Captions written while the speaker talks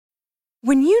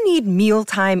When you need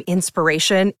mealtime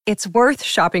inspiration, it's worth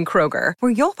shopping Kroger,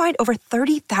 where you'll find over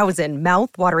 30,000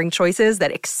 mouth-watering choices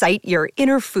that excite your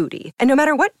inner foodie. And no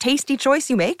matter what tasty choice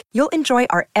you make, you'll enjoy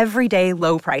our everyday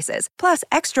low prices, plus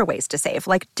extra ways to save,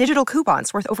 like digital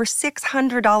coupons worth over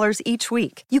 $600 each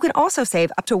week. You can also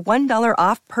save up to $1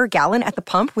 off per gallon at the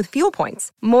pump with fuel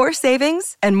points. More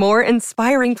savings and more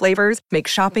inspiring flavors make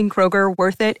shopping Kroger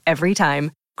worth it every time.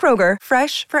 Kroger,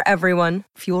 fresh for everyone.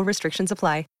 Fuel restrictions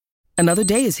apply. Another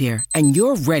day is here, and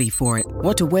you're ready for it.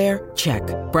 What to wear? Check.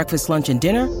 Breakfast, lunch, and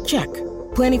dinner? Check.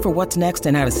 Planning for what's next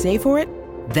and how to save for it?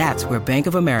 That's where Bank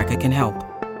of America can help.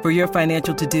 For your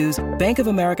financial to-dos, Bank of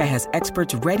America has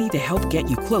experts ready to help get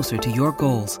you closer to your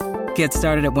goals. Get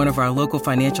started at one of our local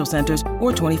financial centers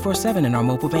or 24/7 in our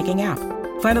mobile banking app.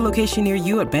 Find a location near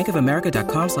you at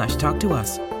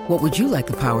bankofamerica.com/talktous. What would you like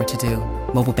the power to do?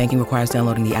 Mobile banking requires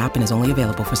downloading the app and is only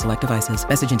available for select devices.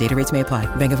 Message and data rates may apply.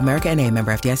 Bank of America N.A.,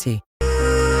 member FDIC.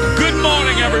 Good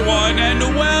morning, everyone, and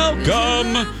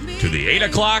welcome to the 8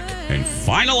 o'clock and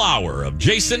final hour of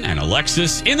Jason and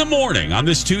Alexis in the morning on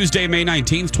this Tuesday, May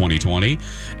 19th, 2020.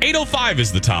 8:05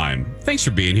 is the time. Thanks for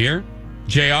being here.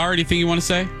 JR, anything you want to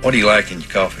say? What do you like in your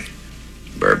coffee?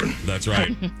 Bourbon. That's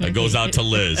right. That goes out to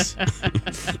Liz.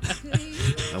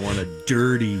 I want a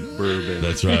dirty bourbon.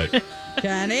 That's right.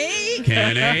 Kenny?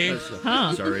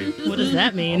 Huh. Sorry. What does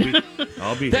that mean?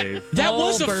 I'll behave. That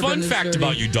was a fun fact dirty.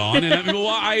 about you, Dawn. And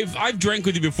I've drank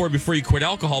with you before you quit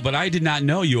alcohol, but I did not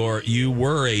know you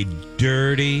were a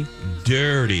dirty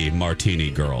martini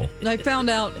girl. I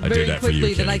found out I did very that for you,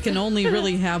 quickly that Kenny. I can only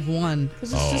really have one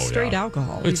because it's just straight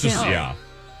alcohol. It's You just, can't- yeah.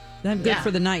 I'm good for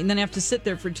the night, and then I have to sit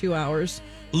there for 2 hours,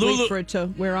 wait for it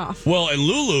to wear off. Well, and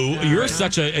Lulu, you're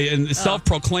such a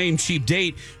self-proclaimed cheap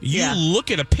date. You look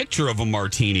at a picture of a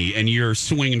martini and you're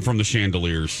swinging from the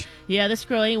chandeliers. Yeah, this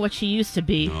girl ain't what she used to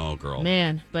be. Oh, girl.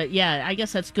 Man, but yeah, I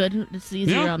guess that's good. It's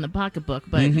easier on the pocketbook,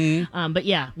 but but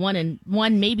yeah, one,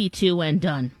 maybe two, and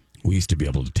done. We used to be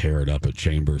able to tear it up at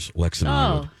Chambers. Lex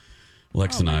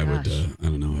and I would, I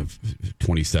don't know, have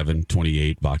 27,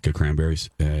 28 vodka cranberries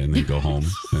and then go home.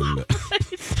 And,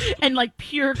 and like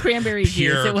pure cranberry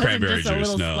juice. It wasn't cranberry just a juice.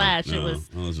 little splash. No. It was.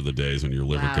 Well, those are the days when your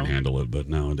liver could handle it, but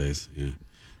nowadays, yeah.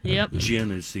 Yep.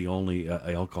 Gin is the only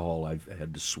alcohol I've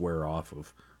had to swear off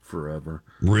of forever.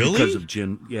 Really? Because of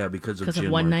gin. Yeah, because of gin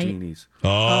one martinis.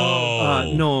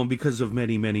 No, because of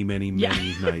many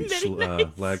nights.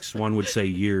 Lex, one would say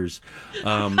years.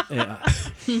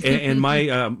 And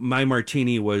my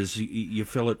martini was you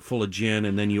fill it full of gin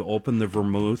and then you open the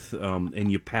vermouth and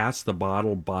you pass the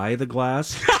bottle by the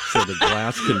glass so the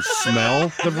glass can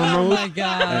smell the vermouth. Oh my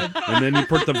God! And then you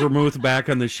put the vermouth back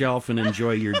on the shelf and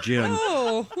enjoy your gin.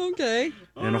 Oh, okay.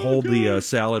 And hold the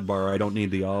salad bar. I don't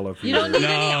need the olive. You don't need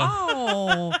any.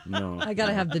 Oh, No. I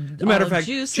gotta have the As a matter of fact,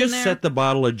 juice in just there. set the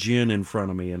bottle of gin in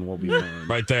front of me and we'll be fine.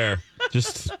 Right there.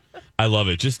 I love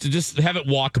it. Just have it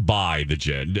walk by the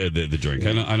gin, the drink.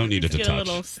 I don't need it to Get touch.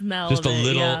 a little smell. Just of a it,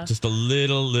 little, yeah. just a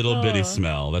little bitty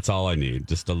smell. That's all I need.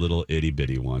 Just a little itty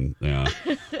bitty one. Yeah.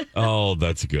 Oh,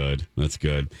 that's good. That's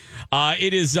good.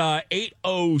 It is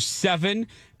 8:07,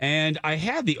 and I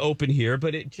had the open here,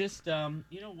 but it just,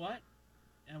 you know what?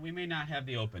 We may not have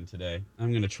the open today.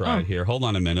 I'm going to try it here. Hold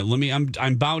on a minute.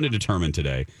 I'm bound and determined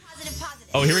today.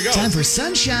 Oh, here we go. Time for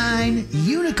sunshine,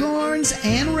 unicorns,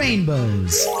 and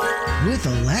rainbows with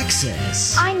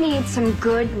Alexis. I need some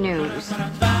good news.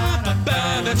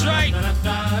 That's right.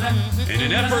 In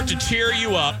an effort to cheer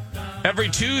you up, every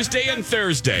Tuesday and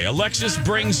Thursday, Alexis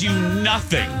brings you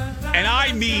nothing, and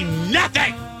I mean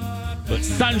nothing, but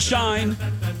sunshine,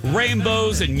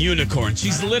 rainbows, and unicorns.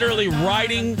 She's literally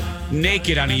riding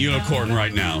naked on a unicorn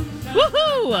right now.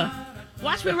 Woohoo!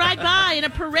 Watch me ride by in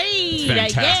a parade.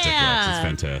 It's fantastic, Yeah. Lex.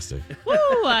 It's fantastic.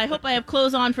 Woo! I hope I have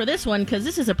clothes on for this one because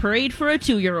this is a parade for a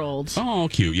 2-year-old. Oh,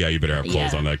 cute. Yeah, you better have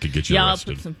clothes on. That could get you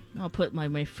arrested. I'll put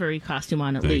my furry costume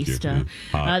on at Thank least. you.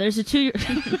 Yeah. There's a 2-year.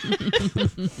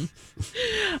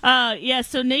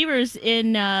 So neighbors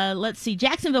in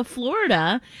Jacksonville,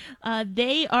 Florida,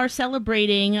 they are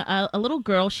celebrating a little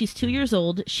girl. She's 2 years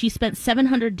old. She spent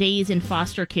 700 days in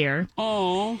foster care.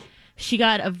 Oh. She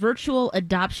got a virtual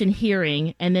adoption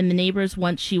hearing, and then the neighbors,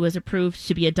 once she was approved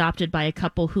to be adopted by a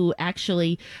couple who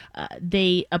actually,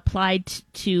 they applied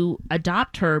to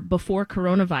adopt her before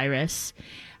coronavirus.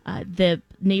 The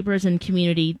neighbors and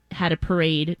community had a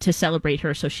parade to celebrate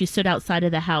her. So she stood outside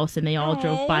of the house, and they all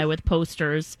drove by with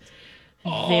posters.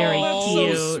 Very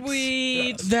cute. So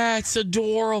sweet. That's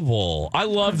adorable. I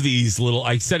love these little,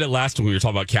 I said it last time we were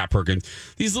talking about Cat Perkins,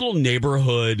 these little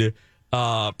neighborhood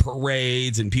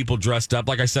parades and people dressed up.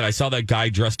 Like I said, I saw that guy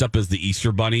dressed up as the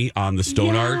Easter Bunny on the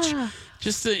Stone Arch.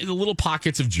 just the little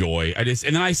pockets of joy. And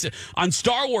then I said on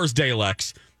Star Wars Day,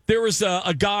 Lex, there was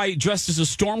a guy dressed as a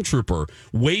stormtrooper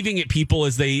waving at people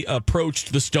as they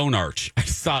approached the Stone Arch. I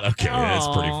just thought, okay,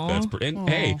 that's pretty. And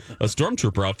hey, a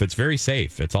stormtrooper outfit's very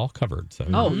safe. It's all covered. So.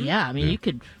 Oh yeah, I mean you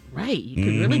could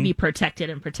really be protected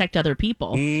and protect other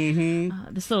people.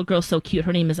 This little girl's so cute.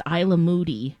 Her name is Isla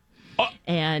Moody,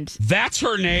 and that's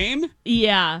her name.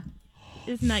 Yeah.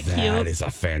 Isn't that cute? That is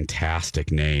a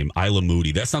fantastic name. Isla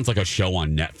Moody. That sounds like a show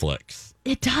on Netflix.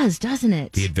 It does, doesn't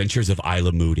it? The Adventures of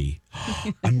Isla Moody.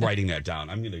 I'm writing that down.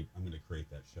 I'm gonna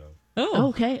create that show. Oh,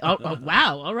 okay. Oh,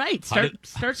 wow. All right. Start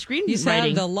screenwriting. He's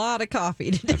had a lot of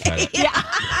coffee today.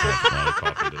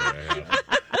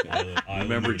 I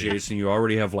remember, Jason, you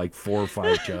already have like 4 or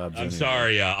 5 jobs. I'm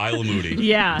sorry, Isla Moody.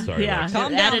 Yeah, I'm sorry, yeah.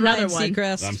 Calm Add down, another Ryan one.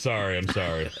 Seacrest. I'm sorry.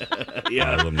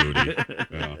 Isla Moody.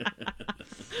 Yeah.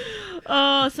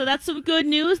 Oh, so that's some good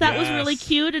news. That was really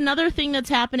cute. Another thing that's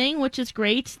happening, which is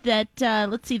great, that,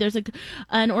 let's see, there's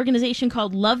an organization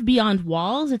called Love Beyond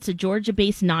Walls. It's a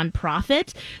Georgia-based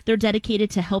nonprofit. They're dedicated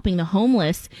to helping the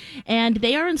homeless, and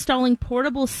they are installing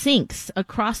portable sinks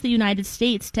across the United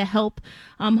States to help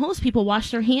homeless people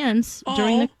wash their hands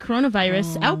during the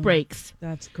coronavirus outbreaks.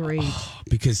 That's great.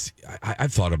 Because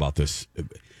I've thought about this.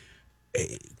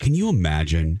 Can you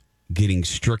imagine getting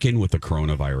stricken with the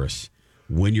coronavirus?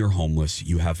 When you're homeless,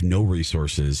 you have no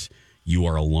resources, you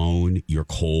are alone, you're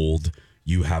cold,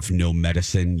 you have no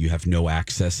medicine, you have no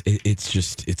access.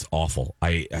 It's awful.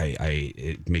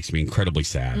 It makes me incredibly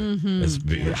sad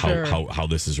how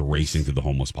this is racing through the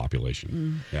homeless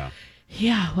population.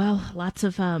 Yeah, well, lots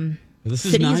of this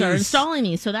is cities nice. are installing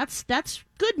these, so that's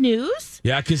good news.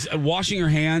 Yeah, because washing your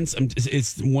hands,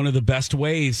 it's one of the best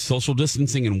ways, social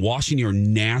distancing and washing your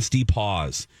nasty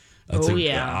paws.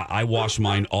 I wash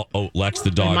mine. Lex,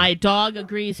 the dog. And my dog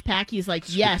agrees. Packy's like,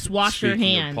 yes, wash your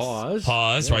hands.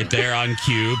 Pause right there on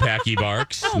cue. Packy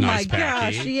barks. Oh nice, my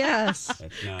Packy. gosh, yes.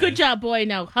 Nice. Good job, boy.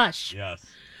 Now hush. Yes.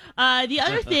 The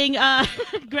other thing,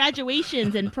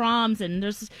 graduations and proms, and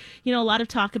there's a lot of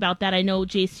talk about that. I know,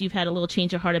 Jace, you've had a little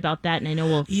change of heart about that, and I know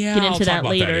we'll get into I'll talk that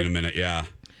about later. That in a minute. Yeah.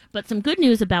 But some good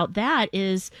news about that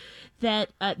is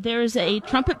that there's a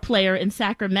trumpet player in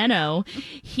Sacramento.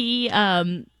 He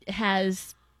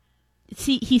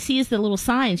he sees the little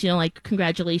signs, like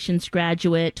congratulations,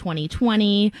 graduate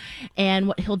 2020. And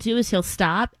what he'll do is he'll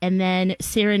stop and then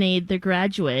serenade the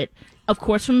graduate, of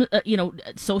course, from,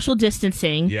 social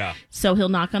distancing. Yeah. So he'll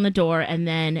knock on the door and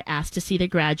then ask to see the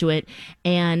graduate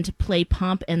and play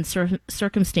Pomp and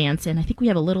Circumstance. And I think we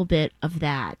have a little bit of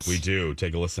that. We do.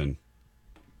 Take a listen.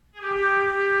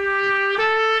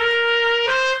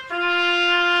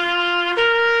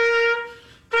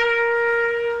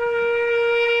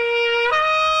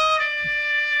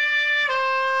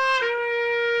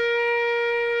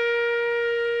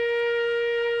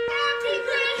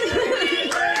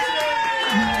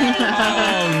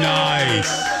 Oh, nice.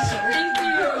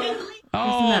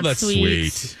 Oh, that's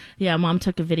sweet. Yeah, Mom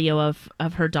took a video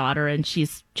of her daughter, and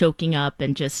she's choking up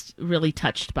and just really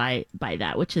touched by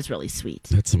that, which is really sweet.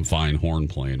 That's some fine horn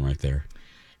playing right there.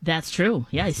 That's true.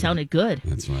 Yeah, he sounded good.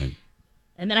 That's right.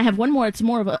 And then I have one more. It's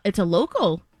a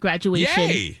local graduation.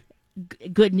 Yay!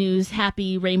 Good news,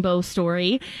 happy rainbow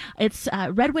story. It's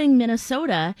Red Wing,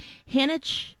 Minnesota.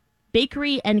 Hanich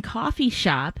Bakery and Coffee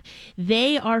Shop.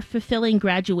 They are fulfilling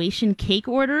graduation cake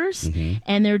orders,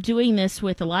 and they're doing this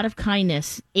with a lot of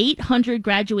kindness. 800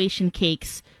 graduation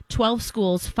cakes, 12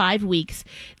 schools, 5 weeks.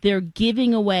 They're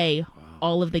giving away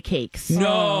all of the cakes.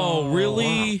 No,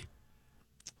 really? Wow.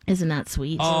 Isn't that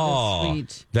sweet? Oh,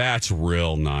 sweet. That's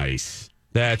real nice.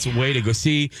 That's a way to go.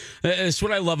 See, that's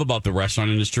what I love about the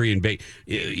restaurant industry and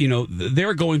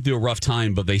they're going through a rough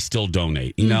time, but they still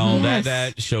donate. Yes.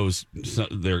 that shows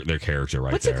their character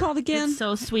right What's there. it called again? It's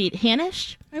so sweet.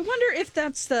 Hanish? I wonder if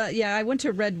that's I went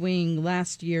to Red Wing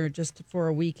last year just for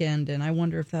a weekend, and I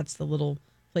wonder if that's the little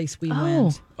place we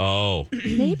went. Oh.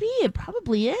 Maybe. It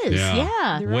probably is.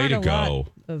 Yeah. There Way aren't to a go. lot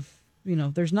of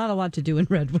there's not a lot to do in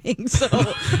Red Wing, so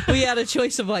we had a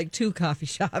choice of like 2 coffee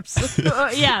shops.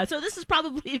 Yeah, so this is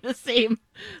probably the same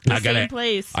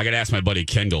place. I got to ask my buddy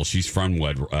Kendall. She's from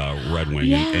Red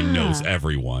Wing and knows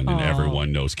everyone, and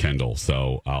everyone knows Kendall.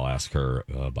 So I'll ask her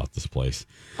about this place.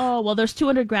 Oh, well, there's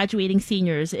 200 graduating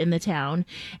seniors in the town,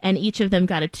 and each of them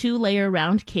got a 2-layer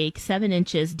round cake, 7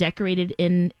 inches, decorated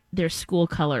in their school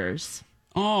colors.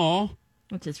 Oh,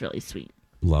 which is really sweet.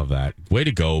 Love that. Way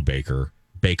to go, Baker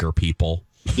people.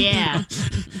 Yeah.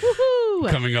 Woohoo!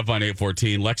 Coming up on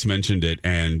 8:14, Lex mentioned it,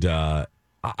 and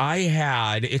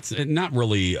it's not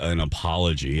really an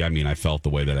apology. I mean, I felt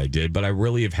the way that I did, but I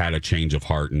really have had a change of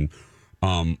heart. And,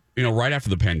 right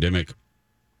after the pandemic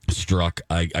struck,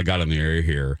 I got on the air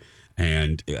here,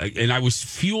 and I was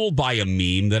fueled by a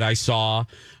meme that I saw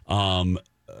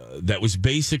that was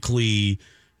basically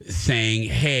saying,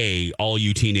 hey, all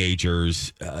you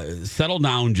teenagers, settle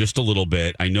down just a little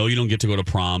bit. I know you don't get to go to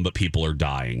prom, but people are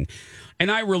dying. And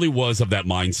I really was of that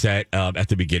mindset at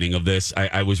the beginning of this.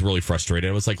 I was really frustrated.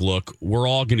 I was like, look, we're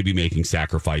all going to be making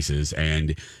sacrifices,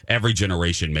 and every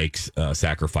generation makes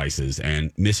sacrifices,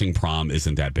 and missing prom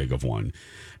isn't that big of one.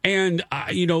 And,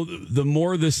 the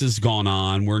more this has gone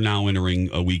on, we're now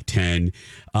entering week 10.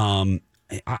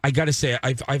 I got to say,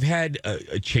 I've had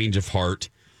a change of heart.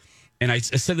 And I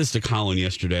said this to Colin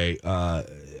yesterday.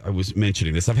 I was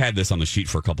mentioning this. I've had this on the sheet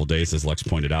for a couple of days, as Lex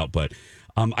pointed out. But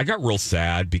I got real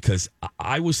sad because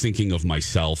I was thinking of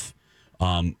myself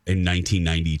in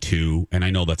 1992. And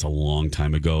I know that's a long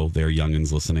time ago. There,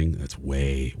 youngins listening. That's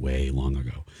way, way long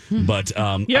ago. But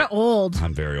you're old.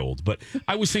 I'm very old. But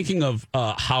I was thinking of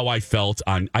how I felt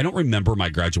I don't remember my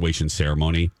graduation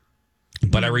ceremony,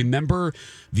 but I remember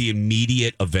the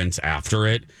immediate events after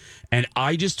it. And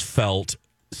I just felt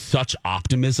such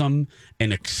optimism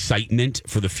and excitement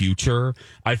for the future.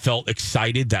 I felt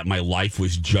excited that my life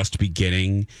was just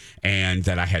beginning and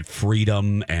that I had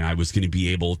freedom and I was going to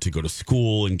be able to go to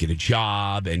school and get a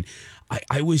job. And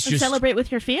I was just celebrate with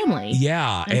your family.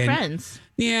 Yeah. And friends.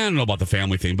 Yeah, I don't know about the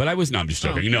family thing, but I'm just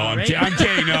joking. I'm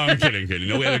kidding. No, I'm kidding.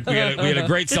 No, we had a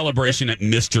great celebration at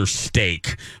Mr.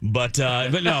 Steak, but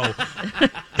no.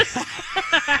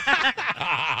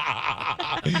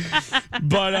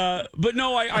 But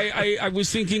no, I was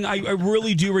thinking. I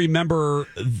really do remember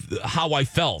how I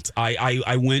felt.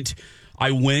 I went.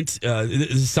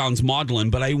 This sounds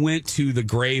maudlin, but I went to the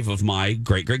grave of my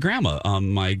great grandma,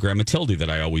 my grandma Tildy,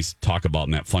 that I always talk about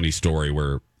in that funny story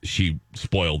where she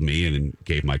spoiled me and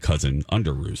gave my cousin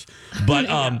underoos. But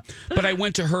but I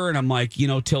went to her and I'm like,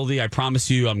 Tildy, I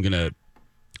promise you, I'm gonna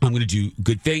do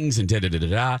good things and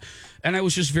da-da-da-da-da. And I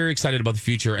was just very excited about the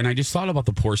future. And I just thought about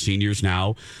the poor seniors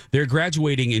now. They're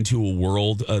graduating into a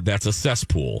world that's a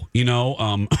cesspool,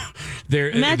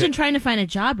 Imagine trying to find a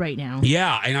job right now.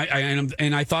 Yeah,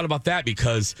 and I thought about that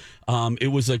because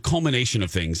it was a culmination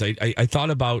of things. I thought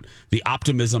about the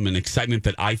optimism and excitement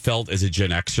that I felt as a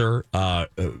Gen Xer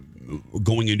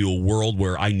going into a world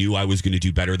where I knew I was going to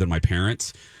do better than my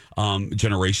parents.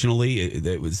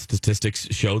 Generationally, statistics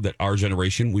showed that our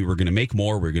generation, we were going to make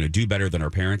more, we were going to do better than our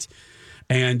parents.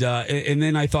 And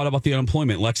then I thought about the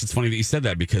unemployment. Lex, it's funny that you said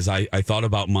that because I thought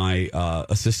about my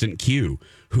assistant Q,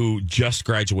 who just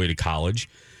graduated college.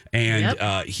 And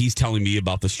he's telling me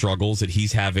about the struggles that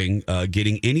he's having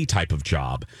getting any type of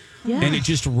job. Yeah. And it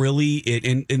just really,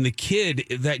 and the kid,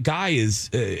 that guy is,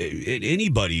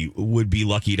 anybody would be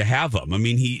lucky to have him. I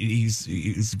mean,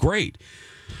 he's great.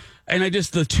 And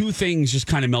the two things just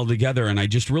kind of melded together, and I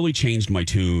just really changed my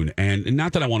tune. And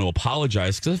not that I want to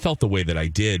apologize because I felt the way that I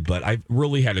did, but I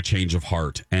really had a change of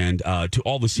heart. And to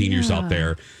all the seniors out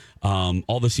there,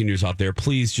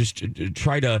 please just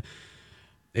try to.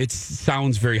 It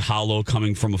sounds very hollow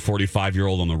coming from a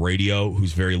 45-year-old on the radio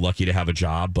who's very lucky to have a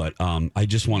job. But I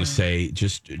just want to say,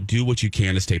 just do what you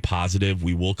can to stay positive.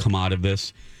 We will come out of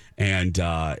this, and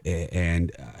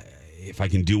if I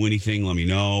can do anything, let me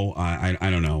know. I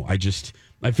don't know. I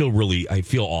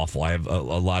feel awful. I have a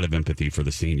lot of empathy for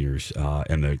the seniors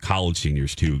and the college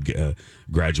seniors too,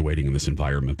 graduating in this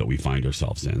environment that we find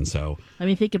ourselves in. So, I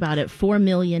mean, think about it. 4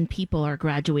 million people are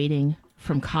graduating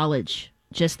from college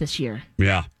just this year.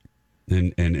 Yeah.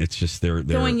 And it's just they're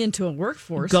going into a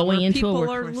workforce.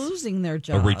 People are losing their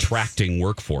jobs. A retracting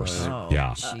workforce. Oh,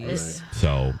 yeah.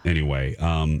 So anyway,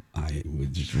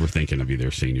 we're thinking of you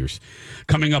there, seniors.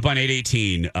 Coming up on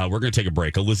 8:18, we're going to take a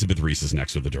break. Elizabeth Reese is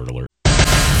next with the Dirt Alert.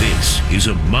 This is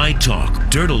a My Talk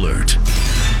Dirt Alert.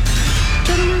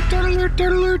 Dirt Alert, Dirt Alert,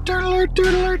 Dirt Alert, Dirt Alert,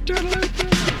 Dirt Alert, Dirt Alert.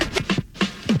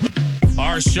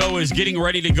 Our show is getting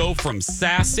ready to go from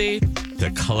sassy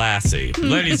to classy.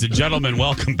 Ladies and gentlemen,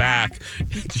 welcome back.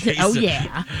 Jason,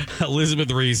 Elizabeth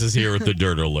Reese is here with the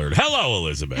Dirt Alert. Hello,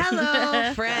 Elizabeth.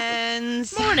 Hello,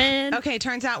 friends. Morning. Okay,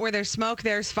 turns out where there's smoke,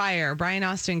 there's fire. Brian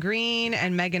Austin Green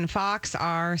and Megan Fox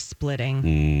are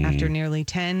splitting after nearly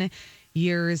 10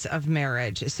 years of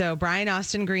marriage. So Brian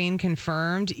Austin Green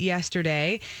confirmed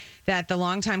yesterday that the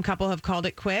longtime couple have called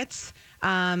it quits.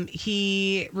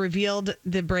 He revealed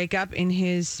the breakup in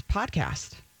his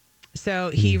podcast. So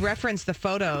he referenced the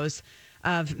photos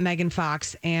of Megan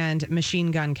Fox and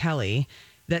Machine Gun Kelly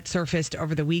that surfaced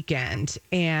over the weekend.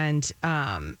 And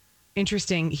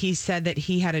interesting, he said that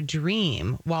he had a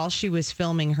dream while she was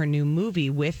filming her new movie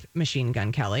with Machine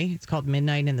Gun Kelly. It's called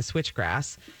Midnight in the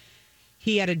Switchgrass.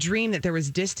 He had a dream that there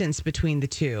was distance between the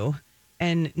two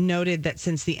and noted that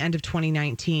since the end of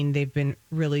 2019, they've been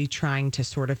really trying to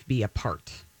sort of be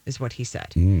apart, is what he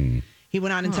said. He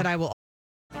went on and said, I will.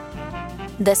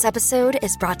 This episode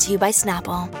is brought to you by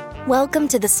Snapple. Welcome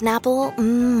to the Snapple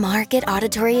Market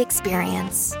Auditory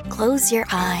Experience. Close your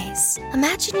eyes.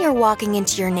 Imagine you're walking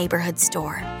into your neighborhood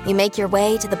store. You make your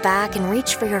way to the back and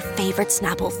reach for your favorite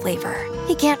Snapple flavor.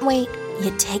 You can't wait.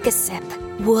 You take a sip.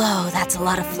 Whoa, that's a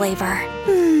lot of flavor.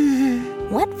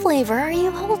 What flavor are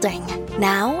you holding?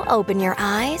 Now open your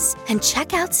eyes and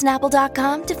check out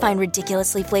Snapple.com to find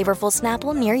ridiculously flavorful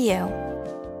Snapple near you.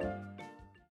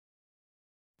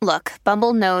 Look,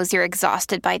 Bumble knows you're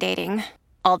exhausted by dating.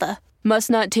 All the must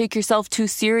not take yourself too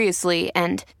seriously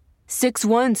and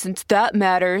 6'1" since that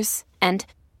matters. And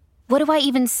what do I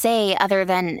even say other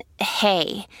than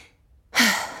hey?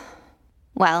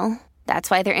 Well,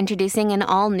 that's why they're introducing an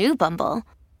all-new Bumble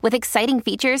with exciting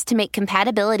features to make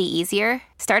compatibility easier,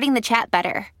 starting the chat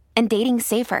better, and dating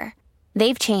safer.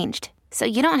 They've changed, so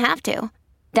you don't have to.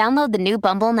 Download the new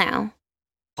Bumble now.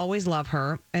 Always love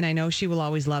her, and I know she will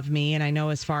always love me, and I know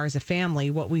as far as a family,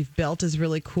 what we've built is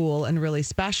really cool and really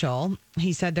special.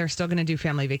 He said they're still going to do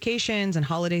family vacations and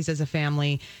holidays as a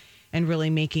family and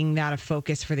really making that a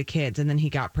focus for the kids. And then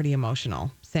he got pretty emotional,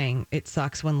 saying it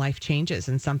sucks when life changes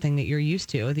and something that you're used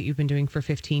to, that you've been doing for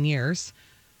 15 years,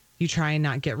 you try and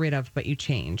not get rid of, but you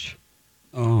change.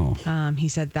 He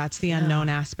said that's the unknown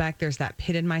aspect. There's that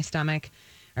pit in my stomach.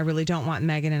 I really don't want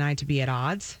Megan and I to be at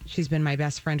odds. She's been my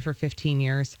best friend for 15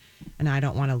 years, and I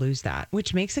don't want to lose that,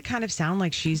 which makes it kind of sound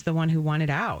like she's the one who wanted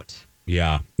out.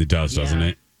 Yeah, it does, doesn't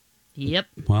it? Yep.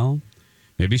 Well,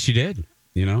 maybe she did.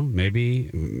 You know, maybe.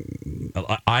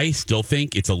 I still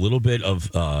think it's a little bit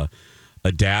of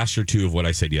a dash or two of what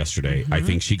I said yesterday. I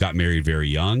think she got married very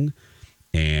young.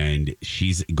 And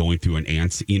she's going through an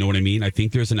aunt's, you know what I mean? I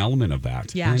think there's an element of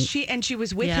that. Yeah, she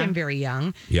was with him very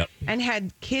young. Yep. And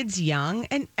had kids young.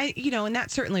 And that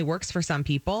certainly works for some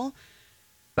people.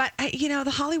 But,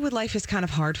 the Hollywood life is kind of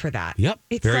hard for that. Yep,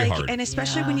 it's very like, hard. And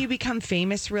especially when you become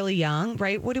famous really young,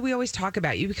 right? What do we always talk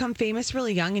about? You become famous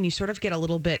really young and you sort of get a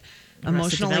little bit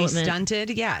emotionally stunted.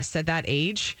 Yes, at that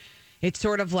age. It's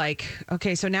sort of like,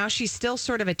 okay, so now she's still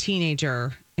sort of a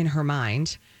teenager in her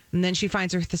mind. And then she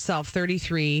finds herself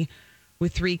 33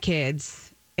 with 3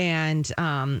 kids and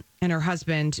her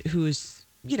husband who's,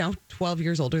 12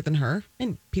 years older than her.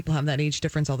 And people have that age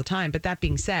difference all the time. But that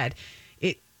being said,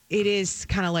 it is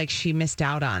kind of like she missed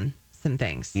out on some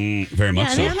things. Very much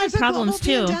so. They've had problems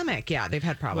too. Pandemic. Yeah, they've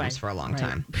had problems for a long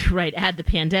time. Right. Add the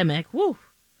pandemic. Woo.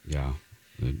 Yeah.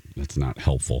 That's not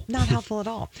helpful. Not helpful at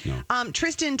all. No.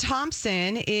 Tristan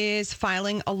Thompson is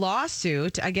filing a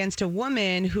lawsuit against a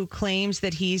woman who claims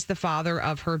that he's the father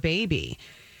of her baby.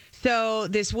 So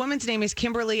this woman's name is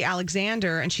Kimberly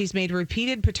Alexander, and she's made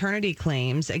repeated paternity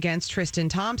claims against Tristan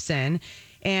Thompson.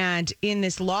 And in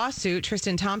this lawsuit,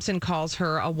 Tristan Thompson calls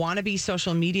her a wannabe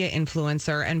social media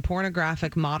influencer and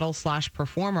pornographic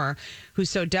model/performer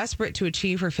who's so desperate to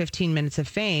achieve her 15 minutes of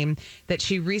fame that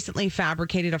she recently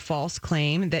fabricated a false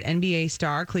claim that NBA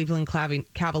star Cleveland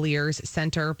Cavaliers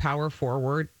center power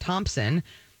forward Thompson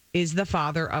is the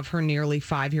father of her nearly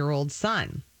 5-year-old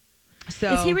son.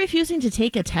 So is he refusing to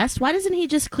take a test? Why doesn't he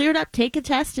just clear it up, take a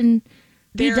test, and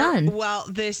be done? Well,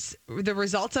 the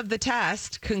results of the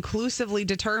test conclusively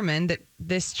determined that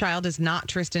this child is not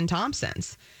Tristan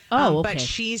Thompson's. Okay. But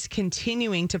she's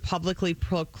continuing to publicly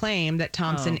proclaim that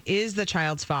Thompson is the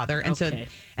child's father. And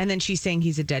and then she's saying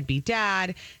he's a deadbeat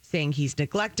dad, saying he's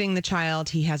neglecting the child.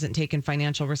 He hasn't taken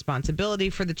financial responsibility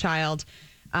for the child.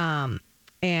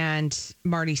 And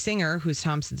Marty Singer, who's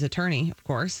Thompson's attorney, of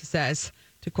course, says,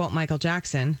 to quote Michael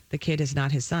Jackson, the kid is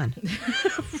not his son.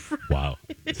 Wow.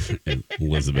 And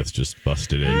Elizabeth just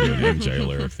busted into an MJ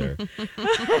lyric there.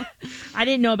 I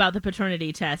didn't know about the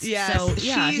paternity test. Yes, so,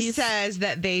 she says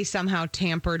that they somehow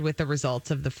tampered with the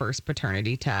results of the first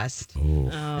paternity test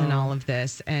and all of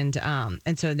this. And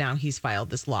so now he's filed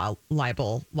this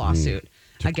libel lawsuit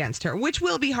against her, which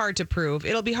will be hard to prove.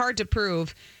 It'll be hard to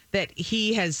prove that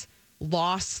he has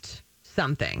lost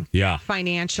something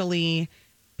financially,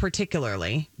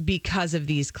 particularly because of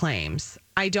these claims.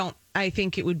 I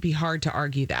think it would be hard to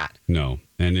argue that. No.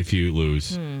 And if you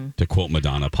lose, to quote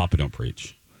Madonna, Papa don't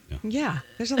preach. Yeah.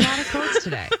 There's a lot of quotes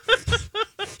today.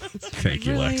 Thank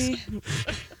you, Lex.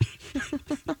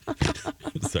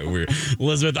 so weird.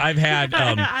 Elizabeth, I've had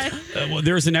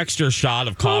there's an extra shot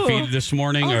of coffee this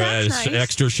morning, or an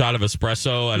extra shot of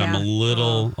espresso, and I'm a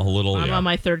little. I'm on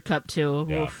my third cup too.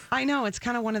 Yeah. I know, it's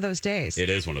kind of one of those days. It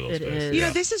is one of those days. You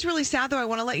know, this is really sad, though. I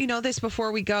want to let you know this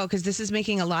before we go, because this is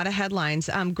making a lot of headlines.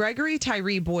 Gregory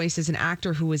Tyree Boyce is an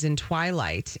actor who was in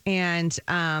Twilight, and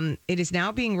it is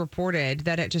now being reported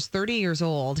that at just 30 years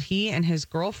old, he and his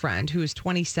girlfriend, who is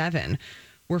 27,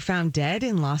 were found dead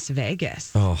in Las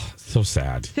Vegas. Oh, so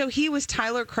sad. So he was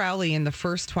Tyler Crowley in the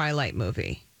first Twilight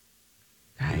movie.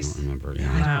 Guys, I don't remember.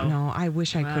 I don't know. I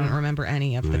wish I couldn't remember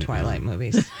any of the Twilight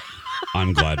movies.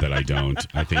 I'm glad that I don't.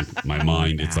 I think my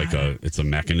mind, it's like a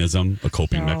mechanism, a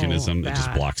coping mechanism that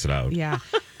just blocks it out. Yeah.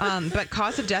 But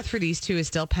cause of death for these two is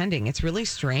still pending. It's really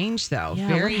strange, though. Yeah,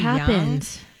 Very what happened?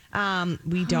 Young.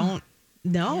 We don't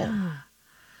know. Yeah.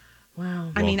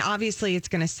 Wow. I mean, obviously,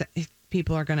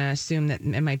 people are going to assume that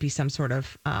it might be some sort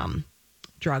of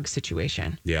drug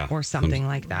situation, or something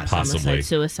like that. Possibly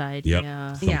suicide. Yep.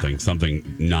 Yeah.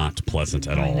 Something not pleasant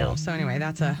at all. I know. So anyway,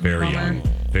 that's a very bummer. young,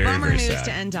 very bummer very news sad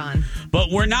to end on.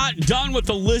 But we're not done with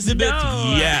Elizabeth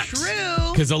yet.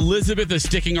 True. Because Elizabeth is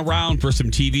sticking around for some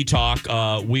TV talk.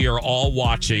 We are all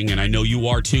watching, and I know you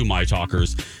are too, my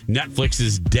talkers.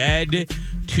 Netflix's Dead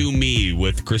to Me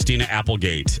with Christina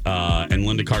Applegate and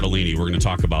Linda Cardellini. We're going to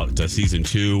talk about season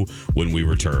 2 when we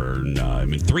return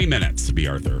in 3 minutes. B.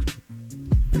 Arthur.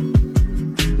 And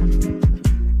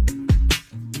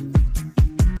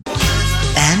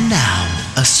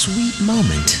now, a sweet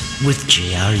moment with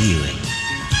J.R. Ewing.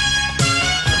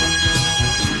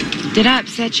 Did I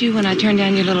upset you when I turned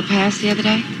down your little pass the other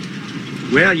day?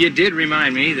 Well, you did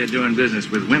remind me that doing business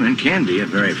with women can be a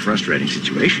very frustrating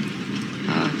situation.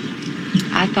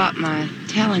 I thought my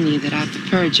telling you that I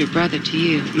preferred your brother to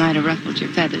you might have ruffled your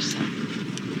feathers some.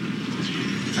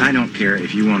 I don't care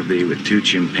if you want to be with 2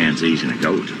 chimpanzees and a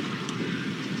goat.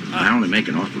 I only make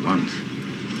an offer once.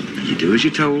 You do as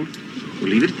you're told. We'll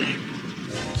leave it at that.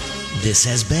 This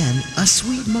has been a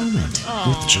sweet moment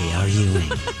with J.R.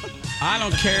 Ewing. I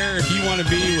don't care if you want to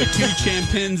be with 2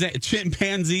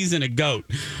 chimpanzees and a goat.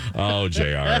 Oh,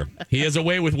 JR. He has a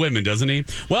way with women, doesn't he?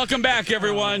 Welcome back,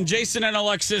 everyone. Jason and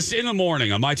Alexis in the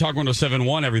morning on My Talk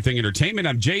 107.1, Everything Entertainment.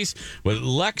 I'm Jace with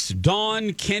Lex,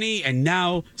 Dawn, Kenny, and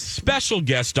now special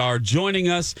guest star joining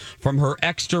us from her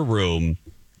extra room.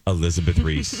 Elizabeth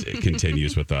Reese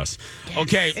continues with us.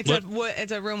 Okay.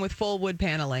 It's a room with full wood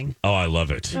paneling. Oh, I love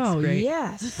it. Oh,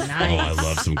 yes. Nice. Oh, I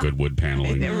love some good wood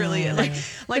paneling. It really is.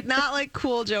 Like not like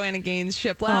cool Joanna Gaines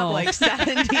shiplap, like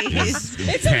 70s.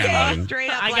 It's okay.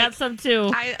 Straight up. I got some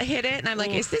too. I hit it and I'm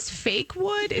like, is this fake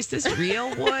wood? Is this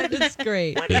real wood? It's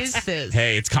great. What is this?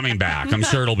 Hey, it's coming back. I'm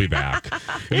sure it'll be back.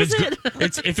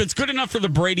 If it's good enough for the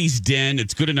Brady's Den,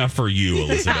 it's good enough for you,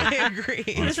 Elizabeth. I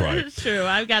agree. That's right. It's true.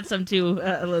 I've got some too,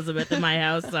 Elizabeth, in my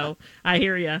house, so I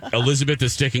hear you. Elizabeth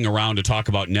is sticking around to talk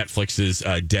about Netflix's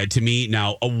Dead to Me.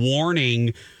 Now, a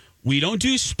warning, we don't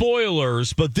do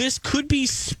spoilers, but this could be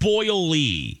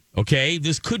spoily, okay?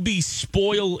 This could be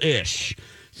spoil-ish.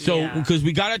 So, because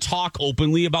we got to talk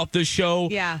openly about this show.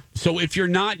 Yeah. So if you're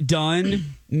not done,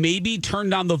 maybe turn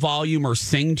down the volume or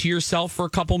sing to yourself for a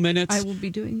couple minutes. I will be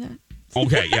doing that.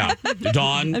 Okay, yeah.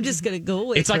 Dawn. I'm just going to go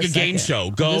away. It's like a game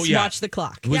show. Go, just watch the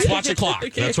clock. Let's watch the clock.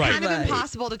 That's right. It's kind of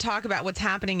impossible to talk about what's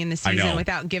happening in the season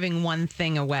without giving one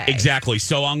thing away. Exactly.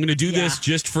 So I'm going to do this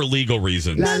just for legal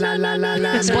reasons.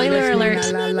 Spoiler alert.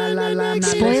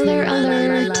 Spoiler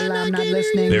alert. I'm not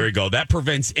listening. There we go. That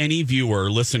prevents any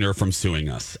viewer, listener from suing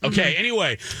us. Okay,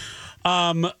 anyway.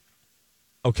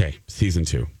 Okay, season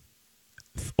 2.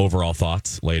 Overall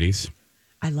thoughts, ladies?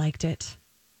 I liked it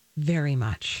very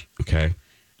much. Okay.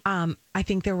 I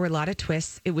think there were a lot of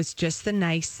twists. It was just the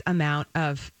nice amount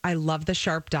of, I love the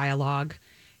sharp dialogue.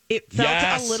 It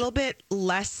felt a little bit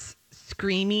less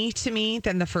screamy to me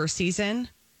than the first season,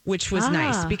 which was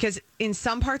nice because in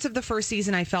some parts of the first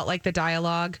season, I felt like the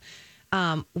dialogue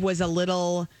was a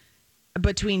little,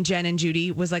 between Jen and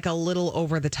Judy, was like a little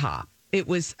over the top. It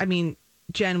was, I mean,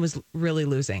 Jen was really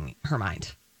losing her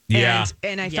mind. Yeah.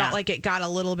 And I felt like it got a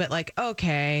little bit like,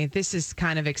 okay, this is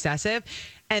kind of excessive.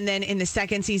 And then in the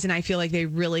second season, I feel like they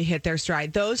really hit their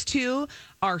stride. Those two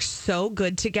are so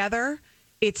good together.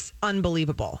 It's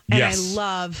unbelievable. And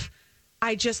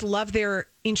I just love their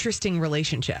interesting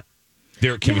relationship.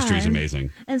 Their chemistry is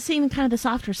amazing. And seeing kind of the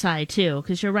softer side, too,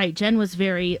 because you're right. Jen was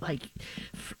very, like,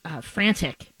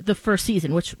 frantic the first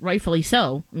season, which rightfully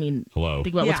so. I mean, hello,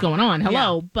 think about what's going on.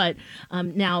 Hello, but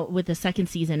now with the second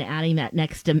season adding that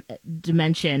next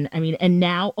dimension, I mean, and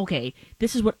now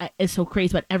this is what is so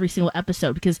crazy about every single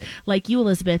episode, because like you,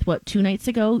 Elizabeth, 2 nights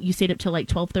ago you stayed up till like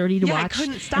 12:30 to watch. I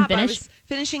couldn't stop. I was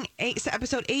finishing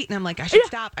episode 8, and I'm like, I should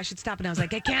stop, and I was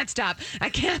like, I can't stop. I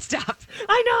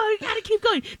know, you gotta keep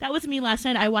going. That was me last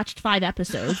night. I watched 5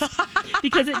 episodes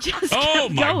because it just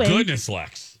kept my going. Goodness,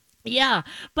 Lex. Yeah,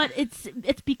 but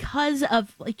it's because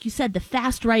of, like you said, the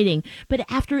fast writing. But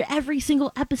after every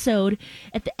single episode,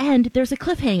 at the end, there's a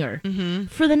cliffhanger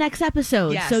for the next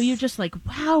episode. Yes. So you're just like,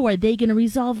 wow, are they going to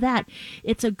resolve that?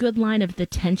 It's a good line of the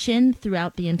tension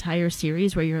throughout the entire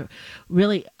series where you're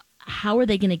really, how are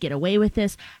they going to get away with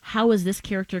this? How is this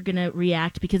character going to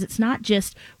react? Because it's not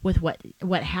just with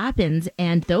what happens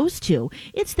and those two.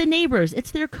 It's the neighbors. It's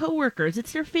their coworkers.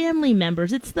 It's their family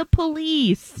members. It's the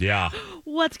police. Yeah.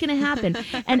 What's going to happen?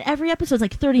 And every episode's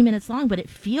like 30 minutes long, but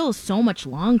it feels so much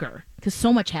longer because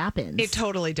so much happens. It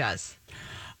totally does.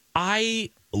 I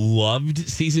loved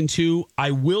season 2. I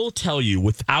will tell you,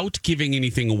 without giving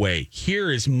anything away,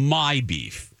 here is my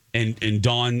beef. And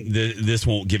Dawn, this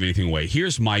won't give anything away.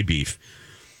 Here's my beef.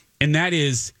 And that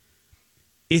is,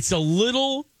 it's a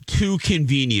little too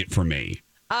convenient for me.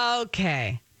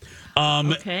 Okay.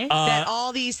 Okay. That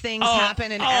all these things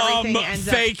happen and everything ends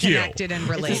up connected and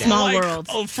related. It's a small world.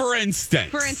 Oh, for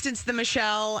instance, the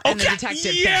Michelle and the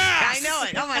detective thing. I know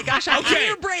it. Oh my gosh, I feel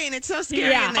your brain. It's so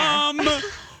scary in there.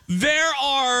 There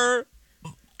are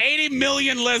 80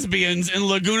 million lesbians in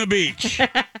Laguna Beach.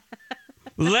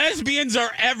 Lesbians are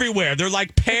everywhere. They're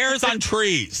like pears on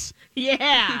trees.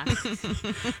 Yeah.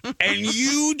 And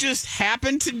you just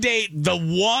happen to date the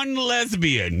one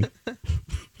lesbian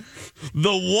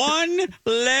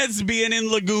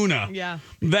in Laguna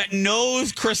that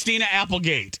knows Christina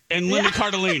Applegate and Linda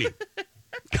Cardellini.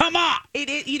 Come on.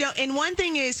 And one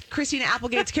thing is, Christina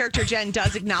Applegate's character, Jen,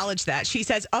 does acknowledge that. She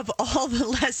says, of all the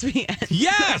lesbians.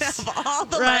 Yes. Of all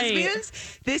the lesbians,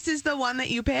 this is the one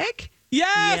that you pick?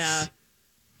 Yes. Yeah.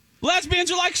 Lesbians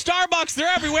are like Starbucks. They're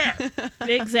everywhere.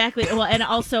 Exactly. Well, and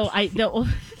also,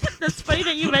 that's funny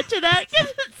that you mentioned that,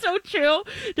 because it's so true.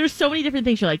 There's so many different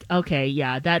things. You're like, okay,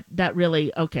 yeah, that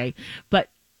really, okay. But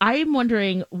I'm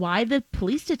wondering why the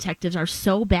police detectives are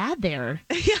so bad there.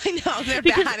 Yeah, I know. They're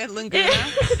bad at Laguna.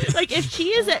 Like, if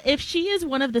she is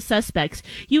one of the suspects,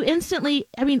 you instantly,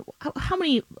 I mean, how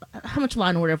much Law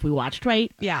and Order have we watched,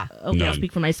 right? Yeah. Okay, None. I'll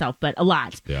speak for myself, but a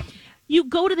lot. Yeah. You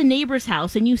go to the neighbor's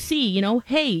house and you see,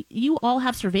 hey, you all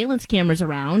have surveillance cameras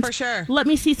around. For sure. Let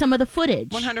me see some of the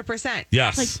footage. 100%.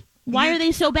 Yes. Like, why are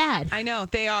they so bad? I know.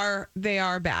 They are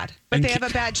bad. But they have a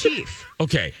bad chief.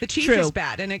 Okay. The chief is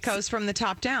bad, and it goes from the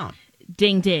top down.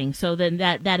 Ding, ding. So then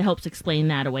that helps explain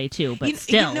that away, too. But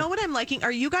still. You know what I'm liking?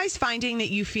 Are you guys finding that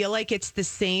you feel like it's the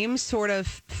same sort of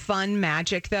fun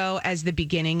magic, though, as the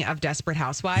beginning of Desperate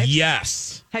Housewives?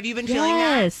 Yes. Have you been feeling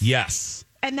that? Yes.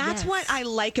 And that's what I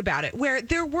like about it, where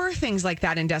there were things like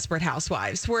that in Desperate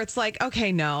Housewives, where it's like,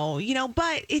 okay, no,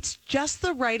 but it's just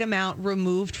the right amount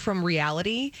removed from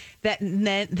reality that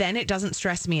then it doesn't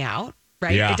stress me out,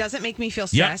 right? Yeah. It doesn't make me feel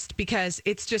stressed because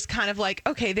it's just kind of like,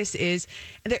 okay, this is,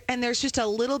 and there's just a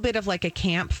little bit of like a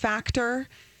camp factor.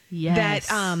 Yes.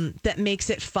 That makes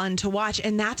it fun to watch.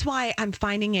 And that's why I'm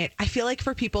finding it, I feel like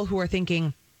for people who are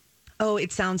thinking, oh,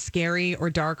 it sounds scary or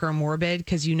dark or morbid,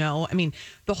 because the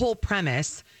whole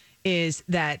premise is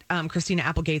that Christina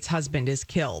Applegate's husband is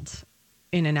killed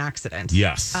in an accident.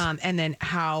 Yes. And then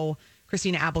how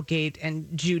Christina Applegate and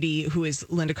Judy, who is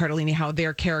Linda Cardellini, how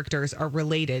their characters are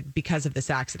related because of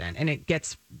this accident. And it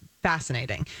gets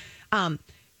fascinating.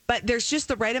 But there's just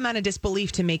the right amount of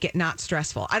disbelief to make it not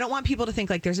stressful. I don't want people to think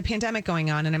like there's a pandemic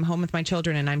going on and I'm home with my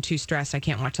children and I'm too stressed. I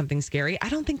can't watch something scary. I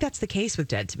don't think that's the case with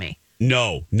Dead to Me.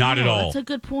 No, not at all. That's a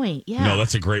good point. Yeah. No,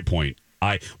 that's a great point.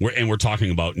 We're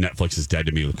talking about Netflix's Dead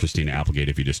to Me with Christina Applegate.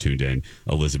 If you just tuned in,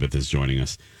 Elizabeth is joining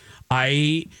us.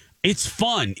 It's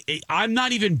fun. I'm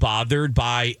not even bothered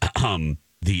by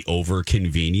the over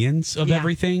convenience of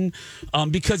everything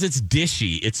because it's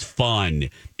dishy. It's fun.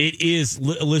 It is,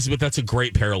 Elizabeth, that's a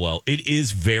great parallel. It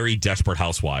is very Desperate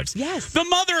Housewives. Yes. The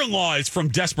mother-in-law is from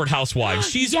Desperate Housewives.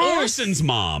 She's Orson's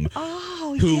mom.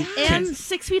 Oh, and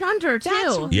 6 Feet Under, too.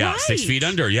 That's Yeah, right. 6 Feet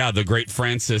Under. Yeah, the great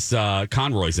Frances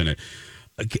Conroy's in it.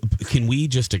 Can we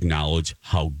just acknowledge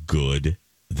how good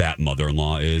that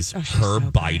mother-in-law is? Her so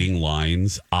biting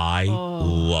lines. I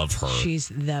love her. She's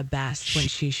the best when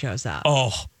she shows up.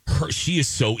 Oh, she is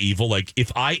so evil. Like,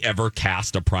 if I ever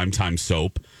cast a primetime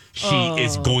soap she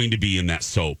is going to be in that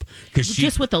soap.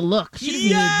 Just with the look. She doesn't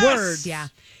need words. Yeah.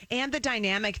 And the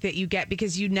dynamic that you get,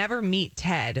 because you never meet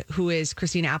Ted, who is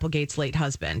Christina Applegate's late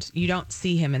husband. You don't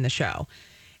see him in the show.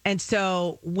 And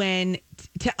so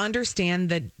to understand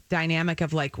the dynamic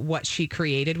of like what she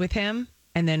created with him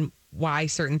and then why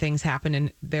certain things happen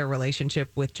in their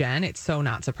relationship with Jen, it's so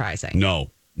not surprising.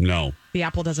 No. The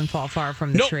apple doesn't fall far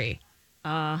from the tree.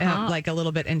 Like a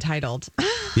little bit entitled.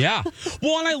 Yeah.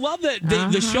 Well, and I love that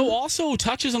the show also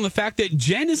touches on the fact that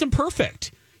Jen isn't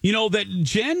perfect. You know, that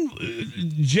Jen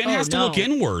has to look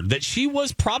inward, that she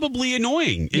was probably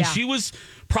annoying and she was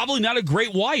probably not a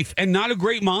great wife and not a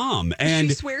great mom. And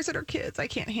she swears at her kids. I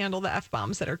can't handle the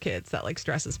F-bombs at her kids. That like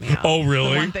stresses me out. Oh,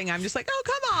 really? The one thing I'm just like, oh,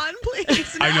 come on,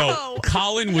 please. No. I know.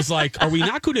 Colin was like, are we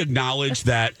not going to acknowledge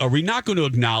that? Are we not going to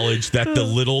acknowledge that the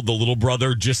little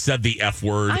brother just said the F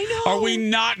word? I know. Are we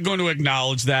not going to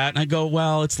acknowledge that? And I go,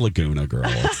 well, it's Laguna, girl.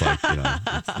 It's like,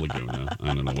 it's Laguna.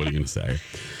 I don't know. What are you going to say?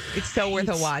 It's so worth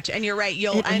a watch. And you're right.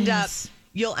 You'll end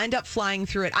up flying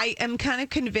through it. I am kind of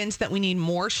convinced that we need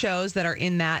more shows that are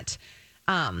in that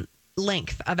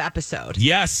length of episode.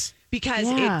 Yes. Because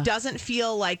it doesn't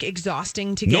feel like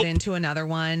exhausting to get into another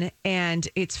one. And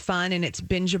it's fun and it's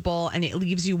bingeable and it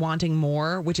leaves you wanting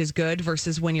more, which is good,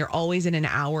 versus when you're always in an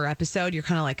hour episode, you're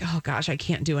kind of like, oh gosh, I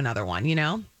can't do another one, you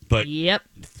know? But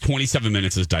 27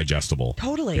 minutes is digestible.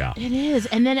 Totally. Yeah. It is.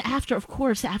 And then after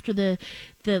the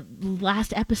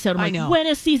last episode, I'm I like, know. when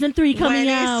is season 3 coming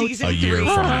out? When is season A year 3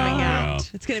 from coming now, out?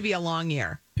 It's going to be a long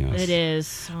year. Yes. It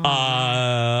is.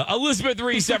 Elizabeth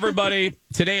Reese, everybody.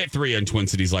 Today at 3 on Twin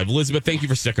Cities Live. Elizabeth, thank you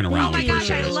for sticking around. Oh my We gosh,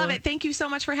 appreciate I it. love it. Thank you so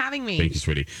much for having me. Thank you,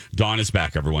 sweetie. Dawn is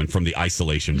back, everyone, from the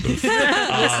isolation booth.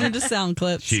 Listening to sound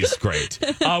clips. She's great.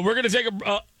 We're going to take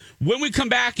when we come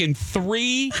back in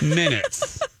 3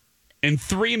 minutes. In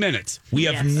 3 minutes, we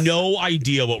have no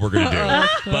idea what we're going to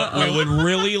do, but we would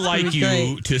really like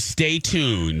you to stay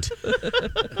tuned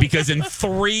because in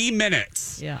 3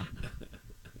 minutes,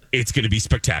 it's going to be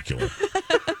spectacular.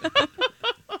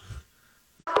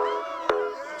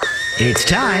 It's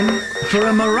time for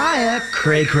a Mariah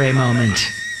Cray Cray moment.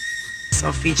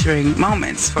 So featuring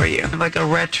moments for you, like a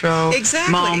retro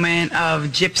moment of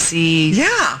gypsy,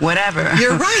 whatever.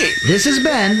 You're right. This has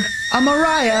been a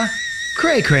Mariah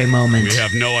Cray Cray moment. We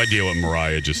have no idea what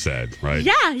Mariah just said, right?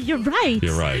 Yeah, you're right.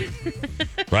 You're right.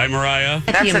 Right, Mariah?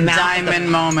 That's a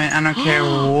diamond moment. I don't care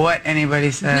what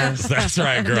anybody says. That's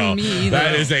right, girl.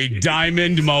 That is a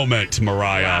diamond moment,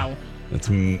 Mariah. Wow.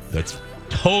 That's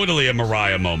totally a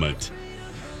Mariah moment.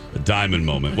 A diamond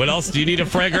moment. What else? Do you need a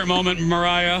fragrant moment,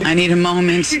 Mariah? I need a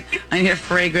moment. I need a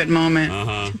fragrant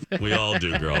moment. We all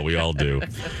do, girl. We all do.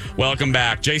 Welcome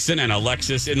back. Jason and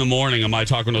Alexis in the morning on My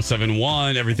Talk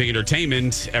 1071. Everything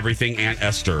Entertainment, Everything Aunt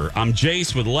Esther. I'm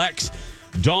Jace with Lex,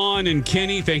 Dawn, and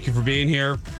Kenny. Thank you for being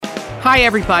here. Hi,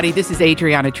 everybody. This is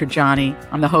Adriana Trajani.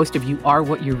 I'm the host of You Are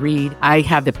What You Read. I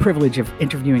have the privilege of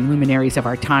interviewing luminaries of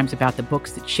our times about the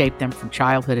books that shaped them from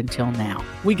childhood until now.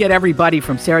 We get everybody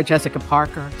from Sarah Jessica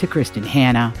Parker to Kristen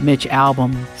Hanna, Mitch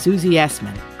Albom, Susie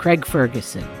Essman, Craig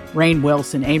Ferguson, Rainn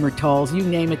Wilson, Amor Tolls, you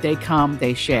name it, they come,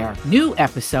 they share. New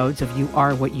episodes of You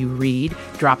Are What You Read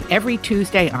drop every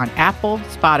Tuesday on Apple,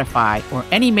 Spotify, or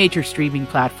any major streaming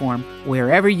platform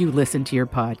wherever you listen to your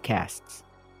podcasts.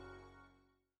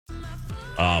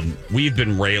 We've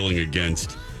been railing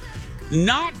against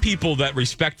not people that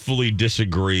respectfully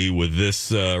disagree with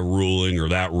this ruling or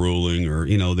that ruling, or,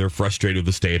 they're frustrated with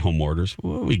the stay-at-home orders.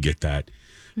 Well, we get that.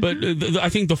 But I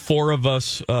think the four of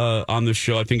us on the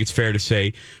show, I think it's fair to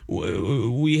say,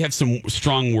 we have some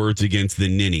strong words against the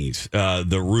ninnies,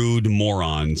 the rude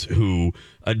morons who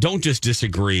don't just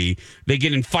disagree. They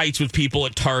get in fights with people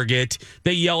at Target.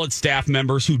 They yell at staff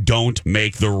members who don't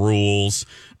make the rules.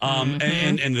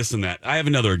 And this and that. I have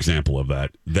another example of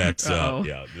that. That's,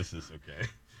 this is okay.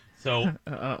 So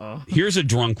here's a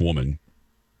drunk woman.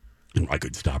 And I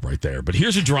could stop right there. But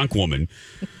here's a drunk woman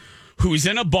who's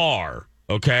in a bar.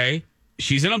 Okay,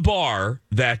 she's in a bar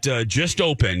that just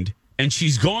opened, and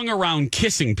she's going around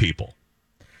kissing people.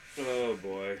 Oh,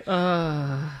 boy.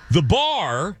 The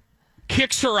bar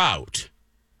kicks her out.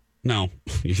 No,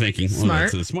 you're thinking, well,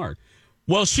 that's smart.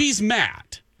 Well, she's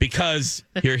mad because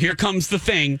here comes the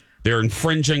thing. They're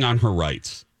infringing on her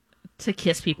rights. To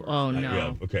kiss people. Oh, no.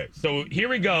 Yeah, okay, so here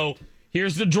we go.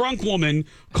 Here's the drunk woman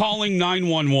calling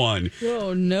 911.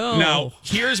 Oh, no. Now,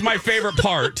 here's my favorite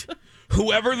part.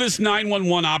 Whoever this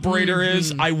 911 operator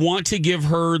is, I want to give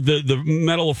her the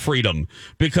Medal of Freedom,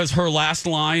 because her last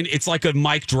line, it's like a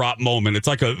mic drop moment. It's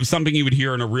like something you would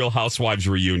hear in a Real Housewives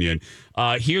reunion.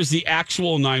 Here's the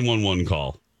actual 911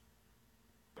 call.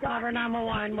 Cover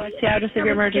 911. What's the address of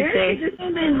your emergency?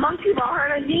 I'm in Monkey Bar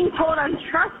and I'm being told I'm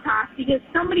trespassed because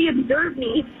somebody observed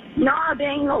me not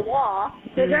obeying the law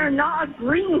that they're not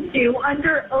agreeing to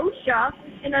under OSHA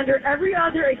and under every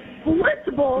other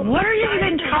explicable. What are you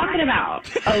even talking about,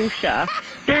 OSHA?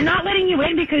 They're not letting you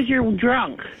in because you're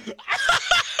drunk.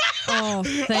 Oh,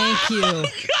 thank you. Oh,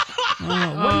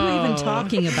 what are you even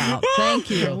talking about? Thank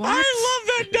you. I love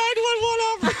that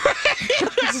 911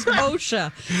 operator. This is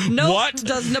OSHA. No, What?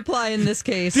 doesn't apply in this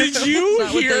case. Did you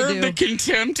Not what hear they do. the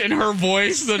contempt in her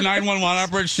voice? The 911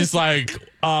 operator, she's like,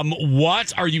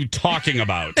 what are you talking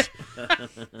about?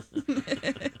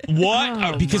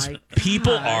 What? Because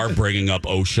people are bringing up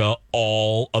OSHA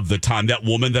all of the time. That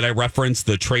woman that I referenced,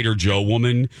 the Trader Joe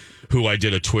woman, who I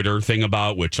did a Twitter thing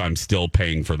about, which I'm still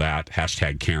paying for that.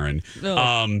 Hashtag Karen.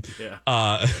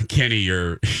 Kenny,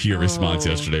 your response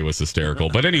yesterday was hysterical.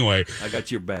 But anyway. I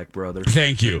got your back, brother.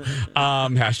 Thank you.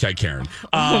 Hashtag Karen.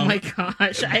 Oh my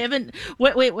gosh. I haven't.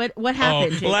 Wait, what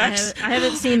happened? Jake? Lex, I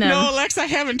haven't seen them. No, Lex, I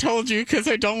haven't told you because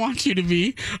I don't want you to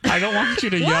be. I don't want you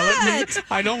to yell at me.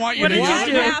 I don't want you to yell at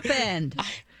me. What happened?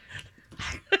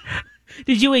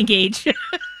 Did you engage?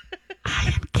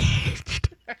 I engaged.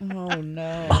 Oh,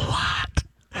 no. A lot.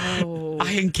 Oh.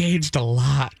 I engaged a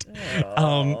lot.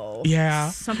 Yeah.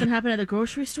 Something happened at the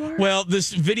grocery store? Well,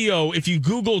 this video, if you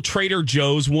Google Trader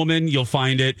Joe's woman, you'll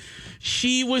find it.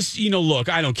 She was, look,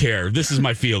 I don't care. This is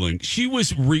my feeling. She was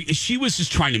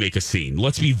just trying to make a scene.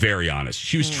 Let's be very honest.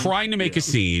 She was trying to make a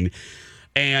scene.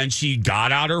 And she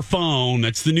got out her phone.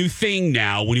 That's the new thing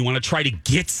now when you want to try to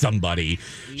get somebody.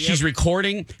 Yep. She's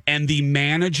recording, and the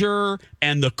manager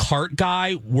and the cart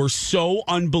guy were so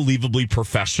unbelievably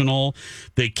professional.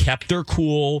 They kept their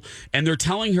cool, and they're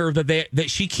telling her that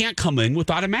she can't come in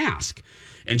without a mask.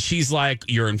 And she's like,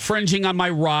 "You're infringing on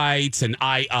my rights, and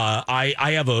I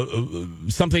have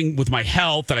something with my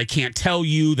health that I can't tell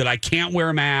you, that I can't wear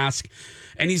a mask."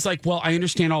 And he's like, "Well, I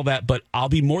understand all that, but I'll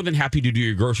be more than happy to do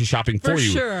your grocery shopping for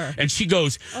you." Sure. And she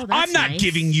goes, Oh, "I'm not nice.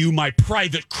 giving you my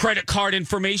private credit card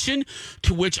information."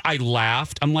 To which I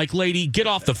laughed. I'm like, "Lady, get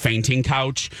off the fainting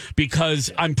couch, because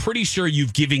I'm pretty sure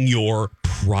you've given your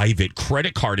private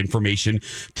credit card information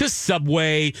to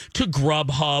Subway, to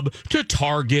Grubhub, to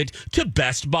Target, to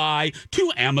Best Buy,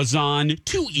 to Amazon,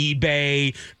 to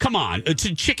eBay. Come on,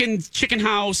 to Chicken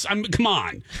House. Come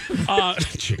on,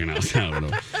 Chicken House. I don't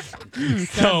know."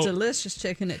 Sounds delicious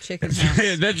chicken at Chicken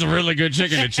House. That's really good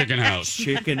chicken at Chicken House.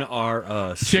 Chicken are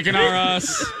us. Chicken are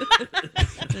us.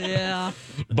 Yeah.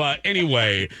 But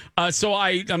anyway, so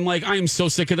I'm like, I am so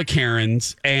sick of the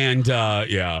Karens. And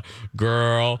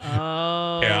girl.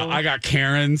 Oh. Yeah, I got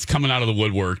Karens coming out of the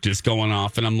woodwork just going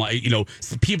off. And I'm like,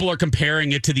 people are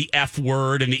comparing it to the F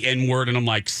word and the N word. And I'm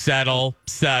like, settle.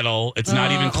 It's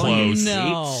not even close.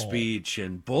 No. Hate speech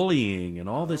and bullying and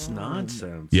all this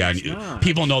nonsense. Yeah, It's and not.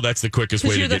 people know that's the quickest way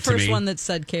Because to you're the get to me. first one that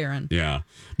said Karen. Yeah.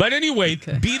 But anyway,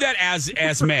 be that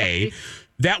as may,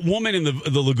 that woman in the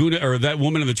Laguna, or that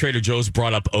woman in the Trader Joe's,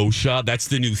 brought up OSHA. That's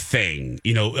the new thing.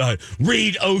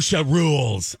 Read OSHA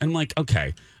rules. I'm like,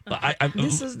 okay.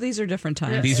 These are different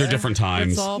times. These are different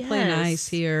times. Let's all play nice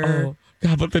here. Oh,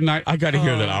 God, but the night, I got to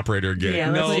hear that operator again. Yeah,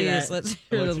 Let's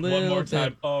hear it a little one more time.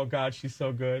 bit. Oh, God, she's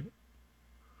so good.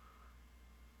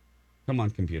 Come on,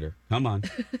 computer. Come on,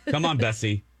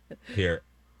 Bessie. Here,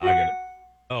 I get it.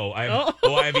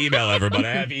 I have email, everybody.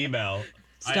 I have email.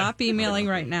 Stop emailing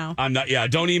right now. I'm not. Yeah,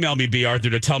 don't email me, B. Arthur,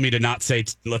 to tell me to not say.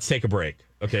 Let's take a break.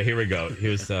 Okay, here we go.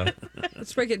 Here's.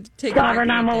 Let's break it. Take Cover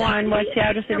 911. What's the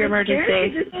address of your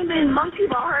emergency? I'm in Monkey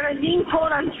Bar and I'm being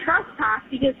told I'm trespassed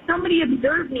because somebody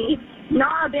observed me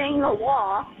not obeying the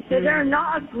law that they're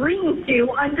not agreeing to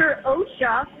under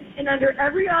OSHA and under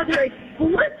every other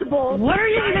explicable. What are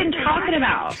you even talking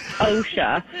about,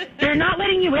 OSHA? They're not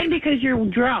letting you in because you're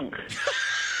drunk.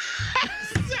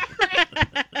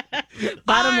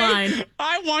 Bottom line.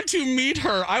 I want to meet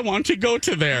her. I want to go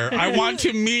to there. I want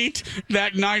to meet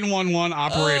that 911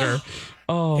 operator.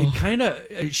 It kind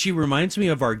of, she reminds me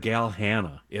of our gal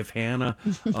Hannah. If Hannah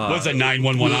was a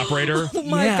 911 operator. Oh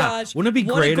my gosh. Wouldn't it be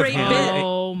What great a if great Hannah... bit.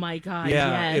 Oh my God.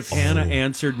 Yeah, yes. if Hannah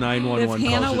answered 911 If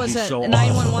Hannah calls, was it'd be so a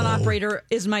 911 operator,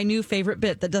 is my new favorite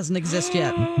bit that doesn't exist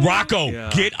yet. Rocco,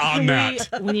 get on that.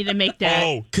 We need to make that.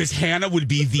 Oh, because Hannah would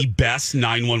be the best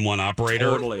 911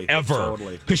 operator ever.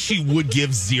 Totally. Because she would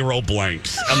give zero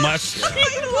blanks. Unless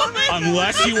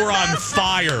you were on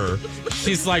fire.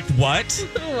 She's like, what?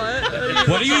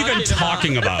 What are you even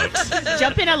talking about?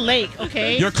 Jump in a lake,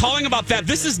 okay? You're calling about that.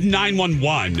 This is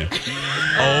 911.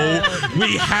 Oh,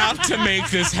 we have to make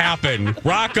this happen.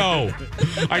 Rocco,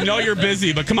 I know you're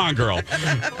busy, but come on, girl.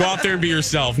 Go out there and be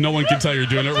yourself. No one can tell you're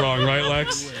doing it wrong, right,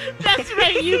 Lex? That's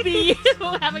right. You be you.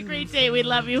 Have a great day. We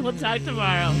love you. We'll talk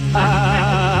tomorrow.